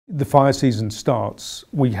The fire season starts,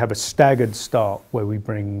 we have a staggered start where we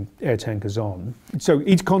bring air tankers on. So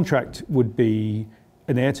each contract would be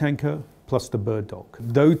an air tanker plus the bird dog.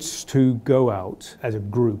 Those two go out as a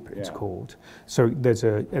group, it's called. So there's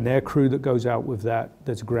an air crew that goes out with that,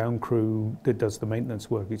 there's a ground crew that does the maintenance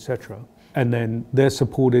work, etc. And then they're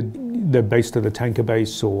supported, they're based at a tanker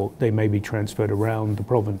base, or they may be transferred around the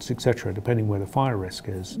province, etc., depending where the fire risk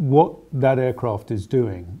is. What that aircraft is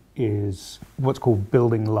doing is what's called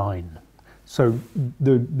building line. So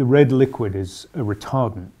the red liquid is a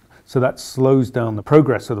retardant, so that slows down the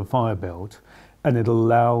progress of the fire build, and it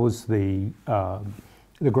allows the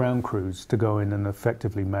ground crews to go in and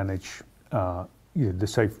effectively manage the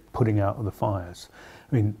safe putting out of the fires.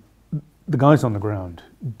 I mean, the guys on the ground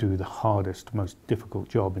do the hardest, most difficult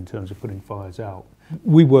job in terms of putting fires out.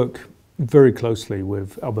 We work very closely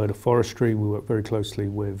with Alberta Forestry, we work very closely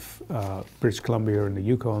with British Columbia and the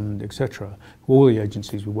Yukon, etc. All the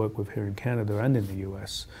agencies we work with here in Canada and in the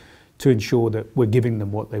US, to ensure that we're giving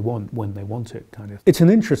them what they want when they want it, kind of. It's an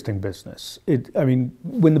interesting business. I mean,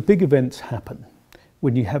 when the big events happen,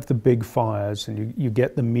 when you have the big fires and you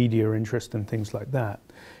get the media interest and things like that,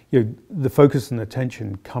 the focus and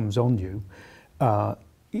attention comes on you.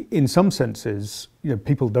 In some senses,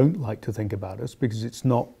 people don't like to think about us because it's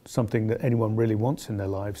not something that anyone really wants in their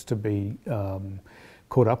lives, to be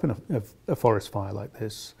caught up in a forest fire like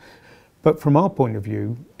this. But from our point of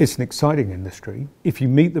view, it's an exciting industry. If you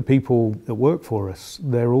meet the people that work for us,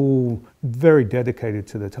 they're all very dedicated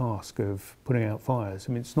to the task of putting out fires.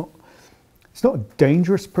 I mean, it's not a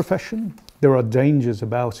dangerous profession. There are dangers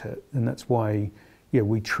about it, and that's why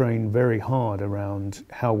we train very hard around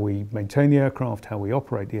how we maintain the aircraft, how we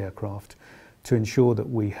operate the aircraft, to ensure that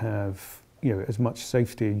we have as much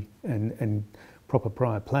safety and proper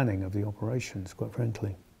prior planning of the operations, quite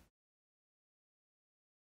frankly.